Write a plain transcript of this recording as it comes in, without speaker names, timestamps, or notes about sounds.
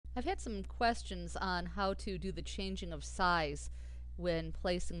I've had some questions on how to do the changing of size when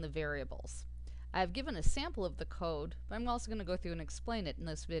placing the variables. I've given a sample of the code, but I'm also going to go through and explain it in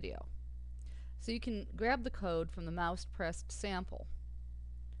this video. So you can grab the code from the mouse pressed sample,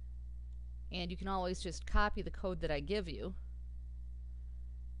 and you can always just copy the code that I give you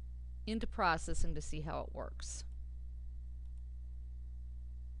into processing to see how it works.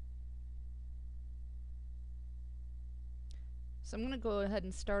 So I'm going to go ahead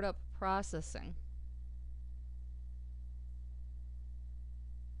and start up processing.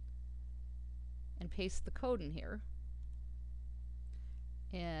 And paste the code in here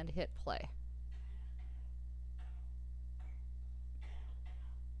and hit play.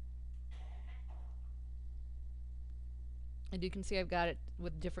 And you can see I've got it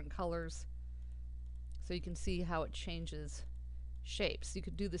with different colors, so you can see how it changes shapes. You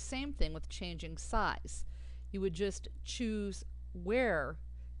could do the same thing with changing size. You would just choose where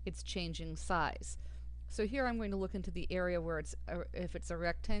it's changing size. So here I'm going to look into the area where it's if it's a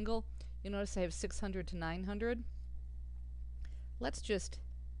rectangle. You notice I have 600 to 900. Let's just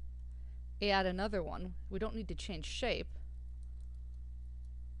add another one. We don't need to change shape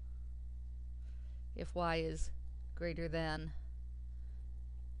if y is greater than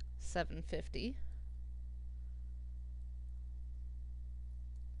 750.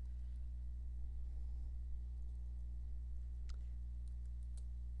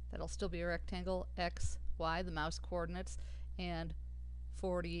 That'll still be a rectangle, x, y, the mouse coordinates, and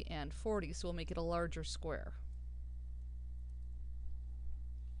 40 and 40, so we'll make it a larger square.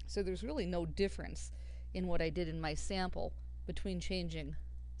 So there's really no difference in what I did in my sample between changing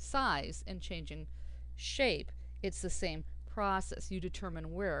size and changing shape. It's the same process. You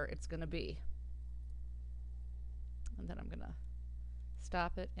determine where it's going to be. And then I'm going to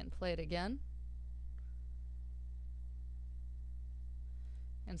stop it and play it again.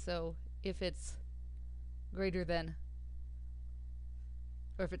 And so if it's greater than,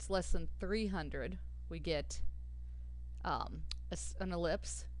 or if it's less than 300, we get an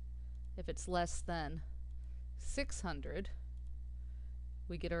ellipse. If it's less than 600,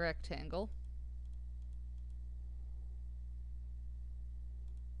 we get a rectangle.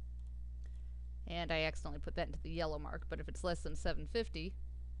 And I accidentally put that into the yellow mark, but if it's less than 750,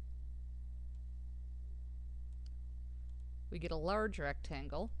 we get a large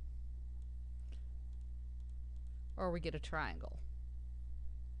rectangle, or we get a triangle.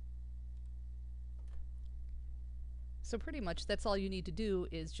 So pretty much that's all you need to do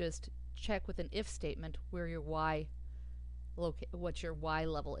is just check with an if statement where your y, what your y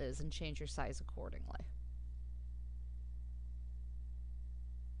level is, and change your size accordingly.